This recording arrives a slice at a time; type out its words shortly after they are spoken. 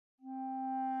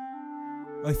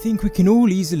I think we can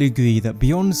all easily agree that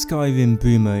Beyond Skyrim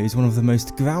Bruma is one of the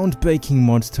most groundbreaking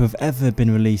mods to have ever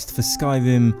been released for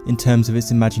Skyrim in terms of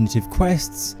its imaginative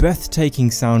quests,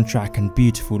 breathtaking soundtrack and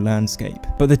beautiful landscape.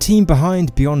 But the team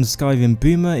behind Beyond Skyrim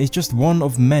Bruma is just one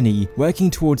of many,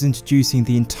 working towards introducing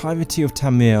the entirety of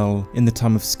Tamriel in the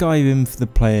time of Skyrim for the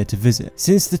player to visit.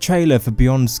 Since the trailer for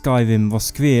Beyond Skyrim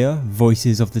Roscrea,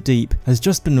 Voices of the Deep, has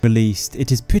just been released,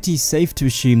 it is pretty safe to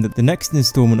assume that the next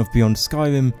installment of Beyond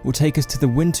Skyrim will take us to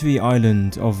the wintry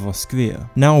island of Roscrea.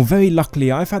 Now, very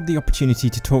luckily, I've had the opportunity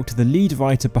to talk to the lead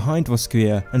writer behind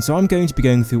Roscrea, and so I'm going to be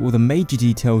going through all the major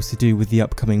details to do with the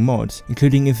upcoming mod,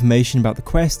 including information about the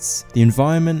quests, the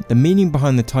environment, the meaning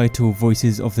behind the title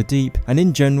Voices of the Deep, and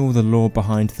in general the lore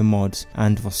behind the mod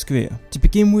and Roscrea. To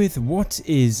begin with, what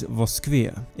is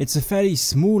Roscrea? It's a fairly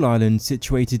small island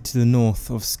situated to the north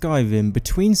of Skyrim,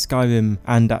 between Skyrim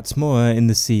and Atmora in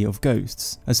the Sea of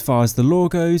Ghosts. As far as the lore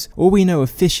goes, all we know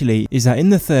officially is that in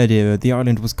the Third Era, the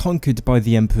island was conquered by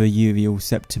the Emperor Uriel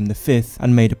Septim V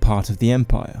and made a part of the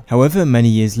Empire. However, many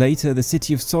years later, the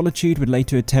City of Solitude would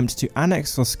later attempt to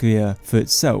annex Roscrea for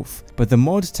itself, but the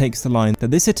mod takes the line that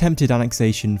this attempted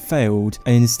annexation failed,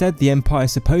 and instead the Empire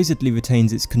supposedly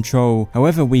retains its control,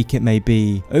 however weak it may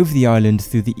be, over the island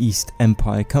through the East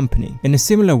Empire Company. In a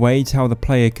similar way to how the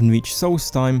player can reach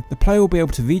Solstheim, the player will be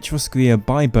able to reach Roscrea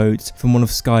by boat from one of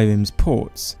Skyrim's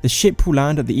ports. The ship will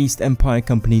land at the East Empire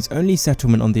Company's only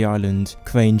settlement on the island,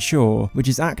 Crane Shore, which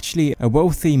is actually a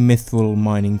wealthy mithril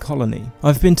mining colony.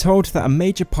 I've been told that a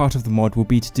major part of the mod will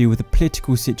be to do with the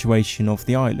political situation of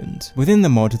the island. Within the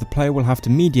mod, the player will have to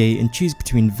mediate and choose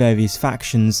between various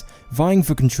factions vying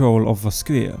for control of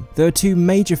Roscrea. There are two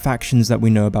major factions that we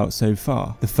know about so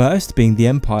far, the first being the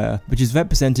Empire, which is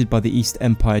represented by the East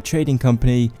Empire Trading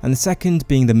Company, and the second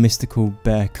being the mystical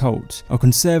Bear Cult, a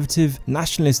conservative,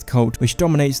 nationalist cult which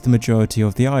dominates the majority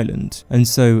of the island. And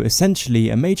so, essentially,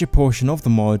 a major portion of the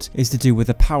mod is to do with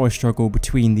the power struggle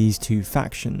between these two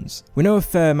factions. We know a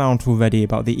fair amount already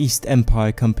about the East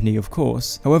Empire Company, of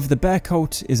course, however the Bear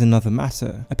Cult is another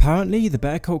matter. Apparently, the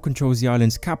Bear Cult controls the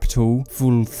island's capital,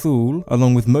 Thul,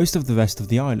 along with most of the rest of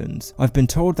the island. I've been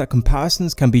told that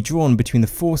comparisons can be drawn between the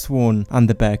Forsworn and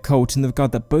the Bear Cult in the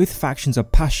regard that both factions are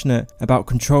passionate about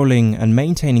controlling and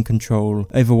maintaining control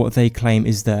over what they claim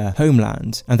is their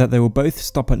homeland, and that they will both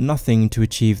stop at nothing to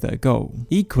achieve their goal.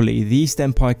 Equally, the East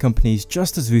Empire Company is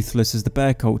just as ruthless as the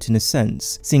Bear Cult in a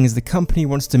sense, seeing as the company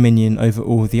wants dominion over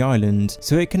all of the island,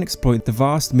 so it can exploit the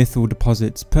vast mithril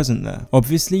deposits present there.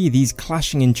 Obviously, these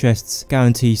clashing interests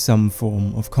guarantee some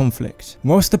form of conflict.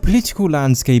 Whilst the political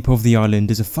landscape of the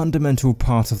island is a fundamental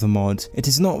part of the mod, it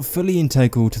is not fully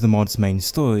integral to the mod's main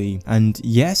story, and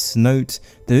yes, note,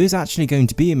 there is actually going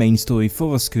to be a main story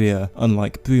for Roscrea,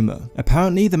 unlike Bruma.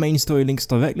 Apparently, the main story links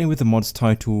directly with the mod's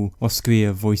title,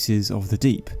 Roscrea Voices of the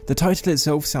Deep. The title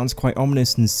itself sounds quite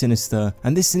ominous and sinister,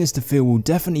 and this sinister feel will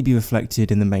definitely be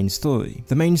reflected in the main story.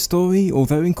 The main story,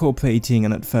 although incorporating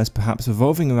and at first perhaps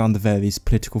revolving around the various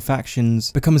political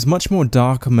factions, becomes much more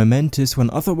dark and momentous when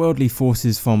otherworldly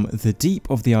forces from the deep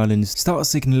of the island start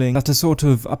signalling that a sort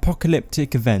of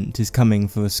apocalyptic event is coming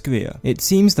for Roscrea. It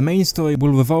seems the main story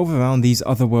will revolve around these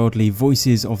otherworldly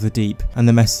voices of the deep and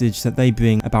the message that they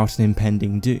bring about an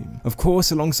impending doom. Of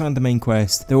course, alongside the main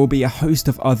quest, there will be a host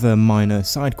of other minor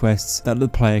side quests that the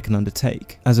player can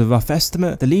undertake. As a rough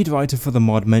estimate, the lead writer for the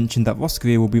mod mentioned that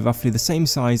Roscrea will be roughly the same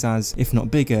size as, if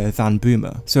not bigger, than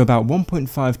Bruma, so about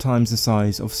 1.5 times the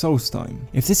size of Solstheim.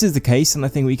 If this is the case, then I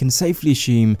think we can safely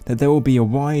assume that there will be a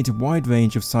wide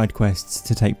range of side quests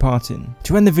to take part in.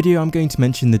 To end the video, I'm going to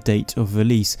mention the date of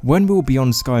release. When will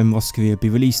Beyond Skyrim Roscrea be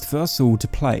released for us all to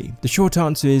play? The short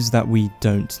answer is that we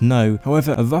don't know.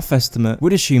 However, a rough estimate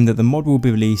would assume that the mod will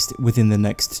be released within the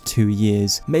next 2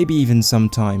 years, maybe even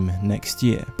sometime next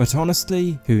year. But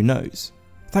honestly, who knows?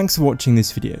 Thanks for watching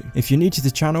this video. If you're new to the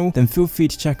channel, then feel free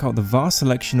to check out the vast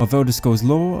selection of Elder Scrolls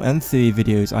lore and theory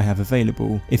videos I have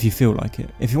available, if you feel like it.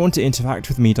 If you want to interact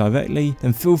with me directly,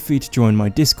 then feel free to join my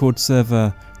Discord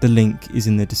server, the link is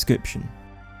in the description.